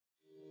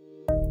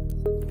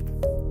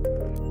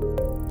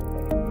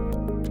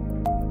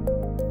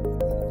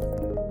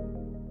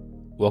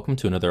Welcome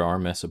to another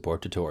RMS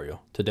support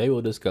tutorial. Today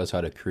we'll discuss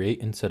how to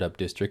create and set up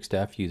district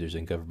staff users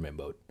in government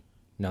mode.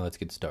 Now let's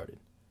get started.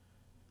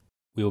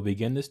 We will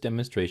begin this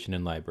demonstration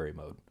in library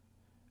mode.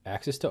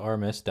 Access to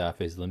RMS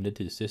staff is limited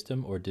to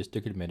system or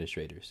district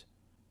administrators.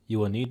 You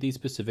will need these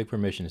specific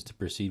permissions to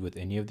proceed with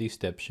any of these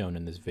steps shown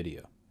in this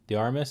video. The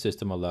RMS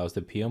system allows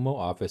the PMO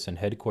office and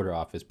headquarter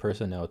office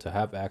personnel to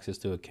have access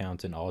to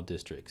accounts in all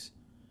districts.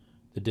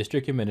 The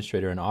district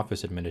administrator and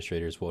office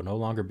administrators will no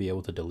longer be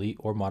able to delete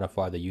or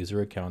modify the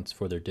user accounts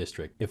for their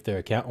district if their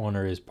account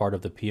owner is part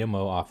of the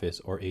PMO office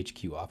or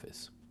HQ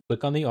office.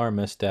 Click on the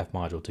RMS staff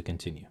module to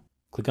continue.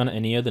 Click on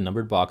any of the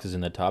numbered boxes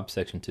in the top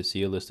section to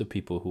see a list of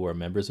people who are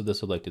members of the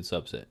selected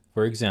subset.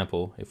 For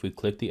example, if we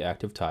click the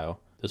active tile,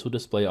 this will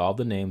display all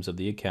the names of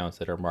the accounts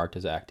that are marked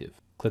as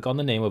active. Click on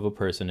the name of a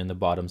person in the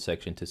bottom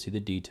section to see the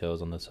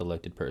details on the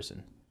selected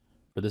person.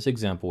 For this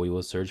example, we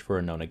will search for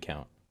a known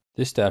account.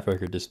 This staff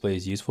record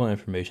displays useful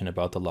information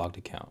about the logged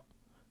account.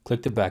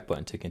 Click the back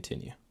button to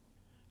continue.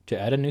 To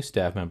add a new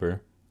staff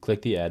member,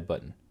 click the Add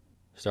button.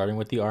 Starting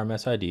with the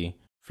RMS ID,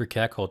 for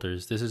CAC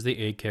holders, this is the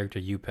 8-character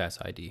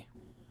UPass ID.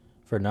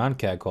 For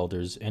non-CAC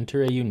holders,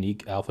 enter a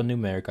unique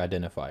alphanumeric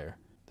identifier,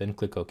 then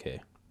click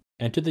OK.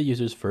 Enter the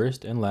user's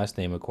first and last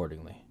name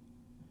accordingly.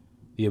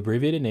 The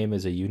abbreviated name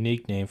is a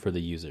unique name for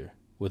the user,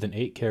 with an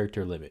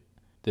 8-character limit.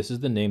 This is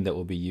the name that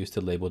will be used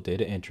to label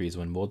data entries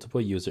when multiple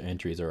user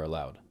entries are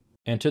allowed.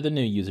 Enter the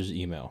new user's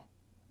email.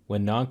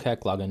 When Non CAC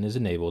Login is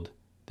enabled,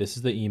 this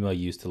is the email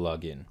used to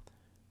log in.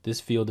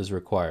 This field is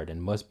required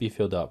and must be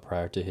filled out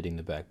prior to hitting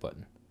the back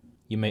button.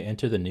 You may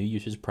enter the new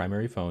user's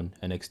primary phone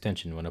and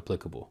extension when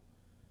applicable.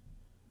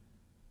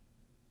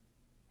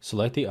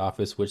 Select the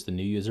office which the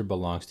new user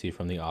belongs to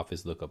from the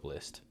office lookup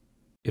list.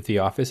 If the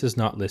office is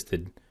not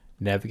listed,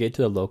 navigate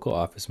to the local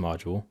office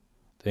module,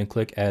 then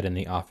click Add in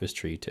the office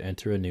tree to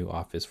enter a new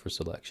office for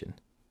selection.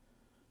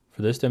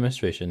 For this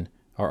demonstration,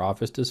 our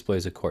office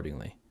displays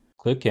accordingly.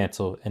 Click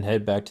Cancel and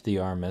head back to the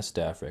RMS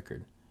staff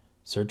record.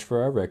 Search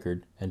for our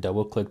record and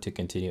double-click to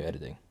continue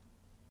editing.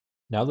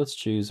 Now let's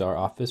choose our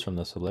office from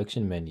the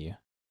selection menu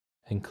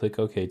and click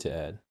OK to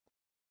add.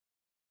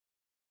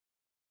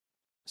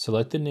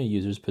 Select the new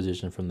user's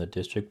position from the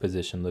district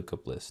position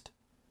lookup list.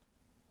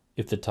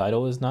 If the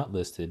title is not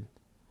listed,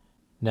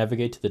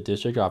 navigate to the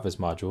district office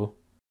module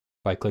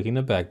by clicking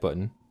the back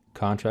button,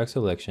 contract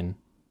selection,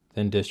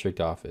 then district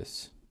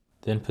office,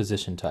 then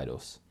position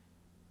titles.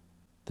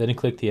 Then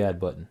click the Add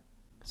button.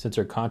 Since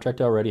our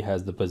contract already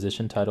has the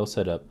position title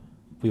set up,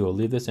 we will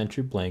leave this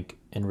entry blank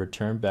and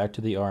return back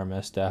to the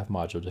RMS staff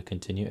module to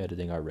continue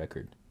editing our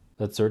record.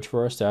 Let's search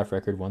for our staff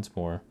record once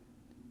more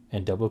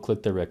and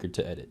double-click the record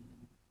to edit.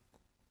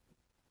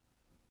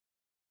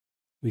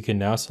 We can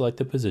now select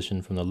the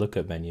position from the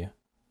lookup menu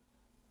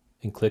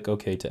and click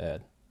OK to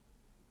add.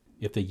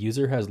 If the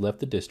user has left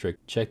the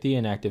district, check the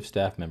inactive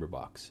staff member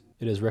box.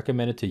 It is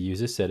recommended to use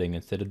this setting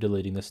instead of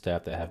deleting the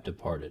staff that have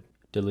departed.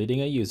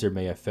 Deleting a user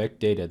may affect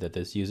data that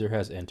this user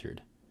has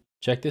entered.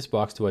 Check this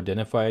box to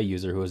identify a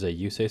user who is a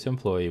USACE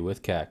employee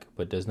with CAC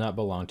but does not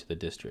belong to the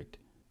district.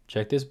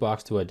 Check this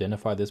box to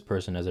identify this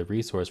person as a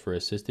resource for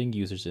assisting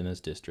users in this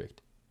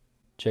district.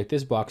 Check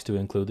this box to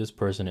include this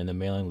person in the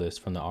mailing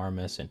list from the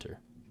RMS Center.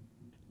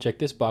 Check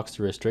this box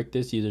to restrict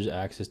this user's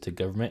access to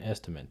government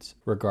estimates,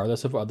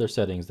 regardless of other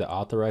settings that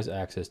authorize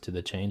access to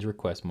the Change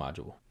Request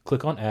module.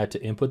 Click on Add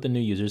to input the new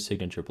user's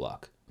signature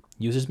block.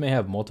 Users may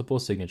have multiple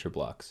signature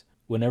blocks.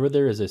 Whenever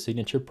there is a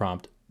signature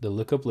prompt, the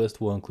lookup list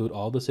will include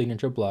all the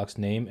signature blocks,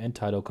 name, and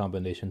title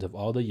combinations of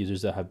all the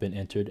users that have been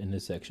entered in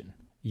this section.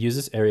 Use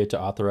this area to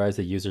authorize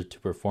the user to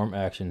perform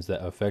actions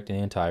that affect the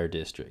entire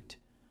district.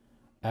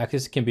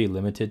 Access can be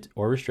limited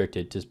or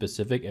restricted to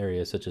specific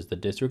areas such as the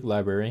district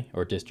library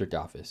or district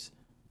office.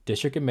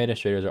 District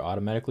administrators are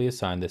automatically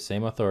assigned the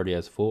same authority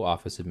as full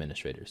office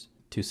administrators.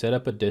 To set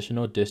up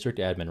additional district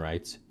admin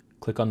rights,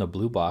 click on the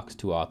blue box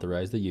to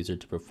authorize the user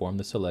to perform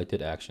the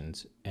selected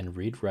actions and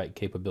read-write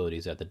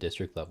capabilities at the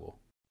district level.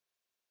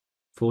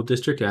 Full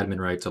district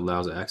admin rights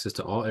allows access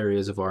to all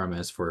areas of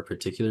RMS for a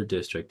particular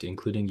district,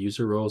 including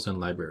user roles and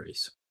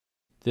libraries.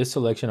 This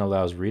selection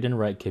allows read and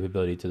write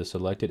capability to the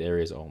selected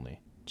areas only.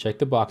 Check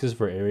the boxes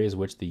for areas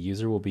which the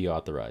user will be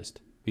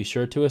authorized. Be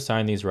sure to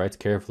assign these rights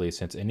carefully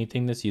since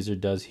anything this user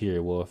does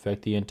here will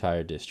affect the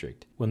entire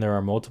district. When there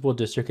are multiple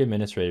district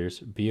administrators,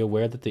 be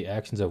aware that the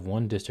actions of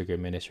one district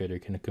administrator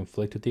can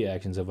conflict with the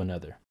actions of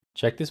another.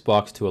 Check this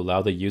box to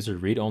allow the user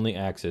read-only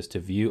access to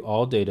view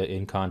all data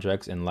in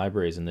contracts and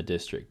libraries in the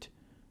district.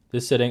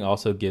 This setting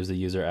also gives the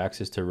user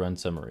access to run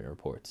summary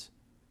reports.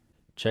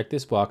 Check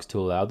this box to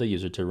allow the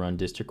user to run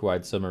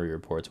district-wide summary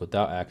reports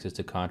without access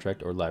to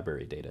contract or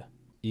library data.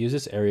 Use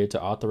this area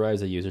to authorize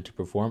the user to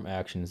perform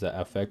actions that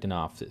affect an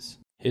office.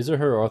 His or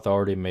her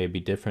authority may be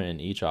different in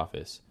each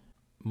office.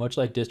 Much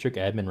like district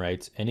admin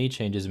rights, any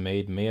changes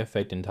made may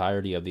affect the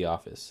entirety of the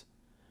office.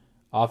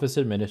 Office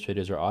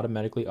administrators are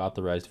automatically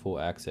authorized full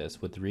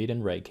access with read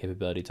and write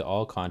capability to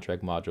all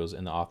contract modules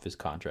in the office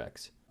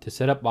contracts. To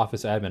set up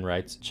office admin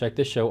rights, check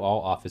the Show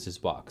All Offices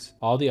box.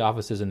 All the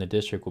offices in the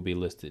district will be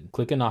listed.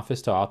 Click an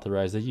office to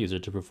authorize the user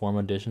to perform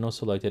additional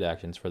selected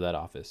actions for that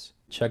office.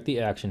 Check the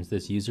actions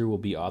this user will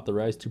be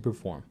authorized to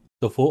perform.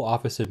 The Full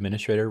Office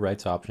Administrator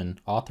Rights option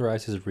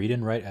authorizes read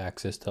and write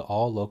access to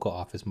all local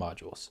office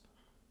modules.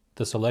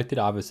 The Selected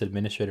Office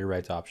Administrator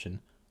Rights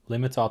option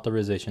limits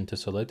authorization to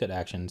selected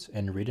actions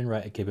and read and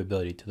write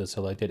capability to the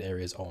selected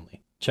areas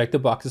only. Check the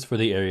boxes for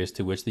the areas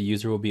to which the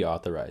user will be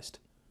authorized.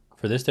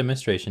 For this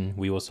demonstration,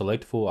 we will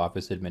select Full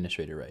Office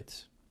Administrator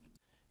Rights.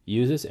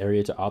 Use this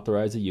area to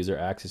authorize the user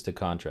access to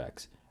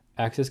contracts.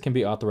 Access can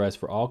be authorized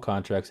for all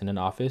contracts in an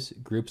office,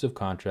 groups of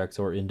contracts,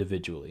 or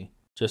individually.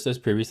 Just as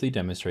previously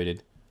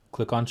demonstrated,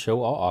 click on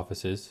Show All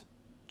Offices,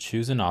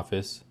 choose an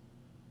office,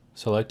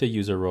 select a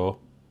user role,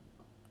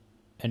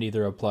 and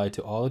either apply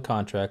to all the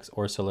contracts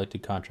or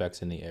selected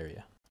contracts in the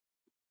area.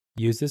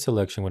 Use this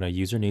selection when a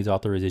user needs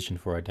authorization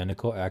for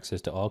identical access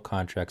to all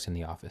contracts in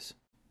the office.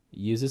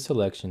 Use this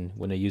selection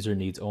when a user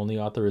needs only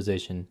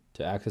authorization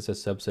to access a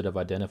subset of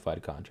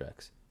identified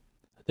contracts.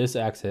 This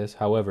access,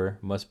 however,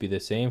 must be the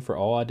same for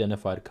all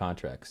identified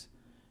contracts.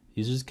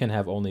 Users can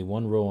have only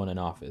one role in an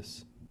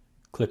office.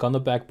 Click on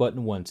the back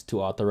button once to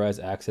authorize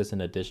access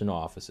in additional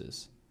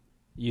offices.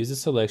 Use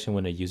this selection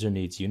when a user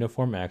needs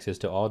uniform access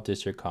to all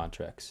district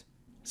contracts.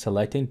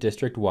 Selecting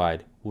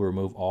district-wide will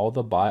remove all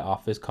the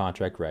by-office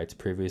contract rights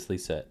previously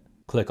set.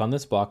 Click on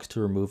this box to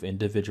remove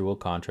individual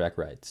contract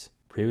rights.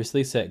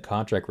 Previously set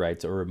contract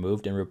rights are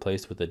removed and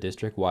replaced with a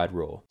district-wide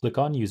role. Click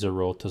on User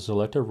Role to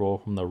select a role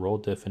from the Role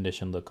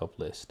Definition Lookup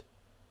list.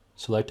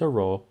 Select a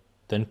role,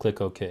 then click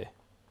OK.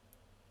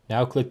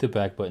 Now click the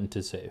back button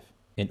to save.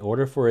 In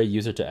order for a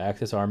user to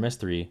access RMS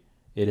 3,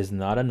 it is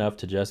not enough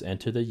to just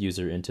enter the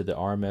user into the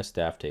RMS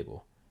staff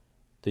table.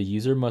 The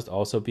user must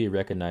also be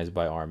recognized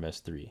by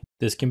RMS 3.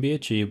 This can be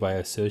achieved by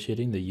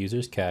associating the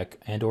user's CAC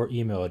and/or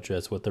email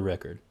address with the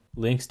record.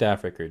 Link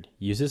staff record.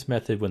 Use this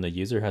method when the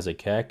user has a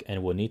CAC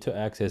and will need to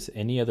access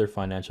any other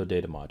financial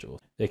data module.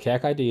 The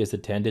CAC ID is the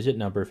 10-digit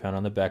number found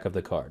on the back of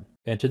the card.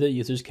 Enter the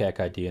user's CAC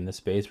ID in the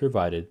space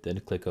provided,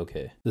 then click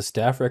OK. The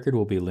staff record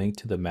will be linked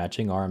to the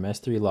matching RMS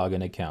 3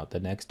 login account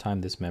the next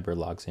time this member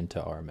logs into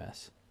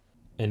RMS.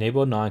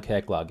 Enable Non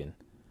CAC Login.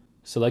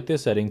 Select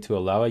this setting to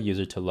allow a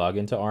user to log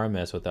into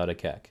RMS without a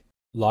CAC.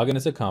 Login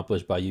is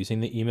accomplished by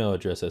using the email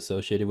address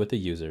associated with the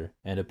user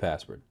and a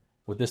password.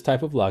 With this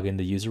type of login,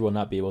 the user will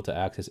not be able to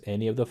access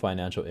any of the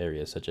financial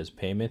areas such as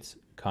payments,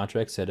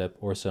 contract setup,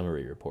 or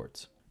summary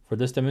reports. For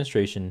this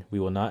demonstration, we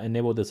will not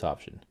enable this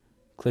option.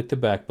 Click the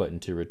back button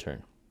to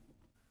return.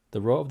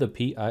 The role of the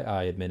PII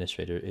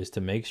administrator is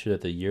to make sure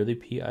that the yearly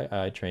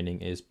PII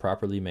training is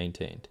properly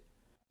maintained.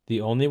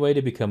 The only way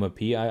to become a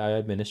PII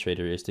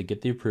administrator is to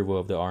get the approval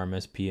of the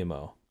RMS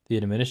PMO. The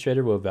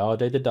administrator will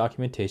validate the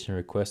documentation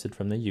requested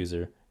from the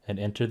user and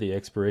enter the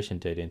expiration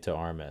date into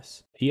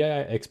RMS. PII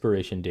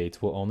expiration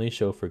dates will only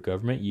show for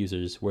government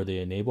users where the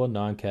Enable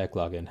Non CAC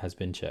Login has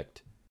been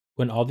checked.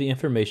 When all the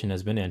information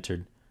has been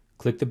entered,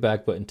 click the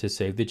back button to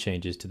save the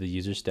changes to the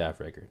user's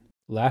staff record.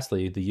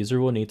 Lastly, the user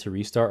will need to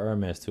restart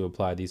RMS to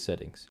apply these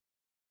settings.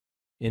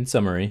 In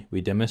summary,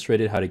 we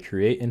demonstrated how to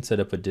create and set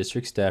up a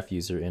district staff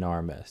user in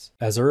RMS.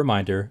 As a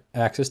reminder,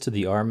 access to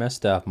the RMS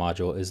staff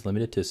module is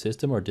limited to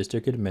system or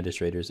district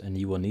administrators, and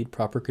you will need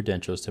proper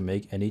credentials to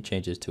make any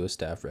changes to a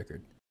staff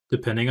record.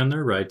 Depending on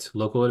their rights,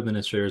 local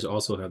administrators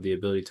also have the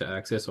ability to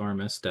access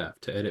RMS staff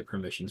to edit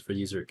permissions for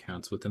user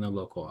accounts within the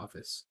local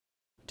office.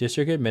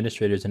 District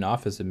administrators and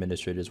office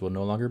administrators will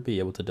no longer be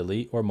able to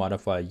delete or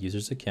modify a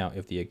user's account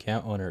if the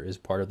account owner is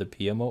part of the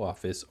PMO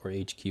office or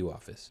HQ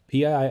office.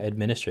 PII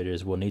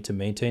administrators will need to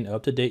maintain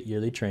up-to-date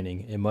yearly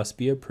training and must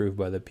be approved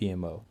by the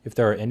PMO. If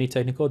there are any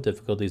technical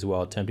difficulties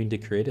while attempting to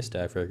create a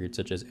staff record,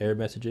 such as error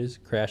messages,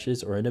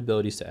 crashes, or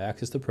inabilities to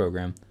access the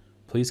program,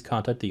 please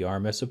contact the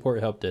RMS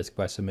Support Help Desk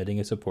by submitting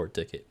a support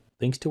ticket.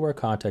 Links to our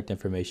contact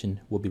information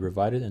will be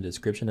provided in the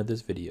description of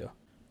this video.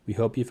 We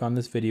hope you found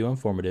this video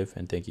informative,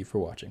 and thank you for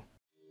watching.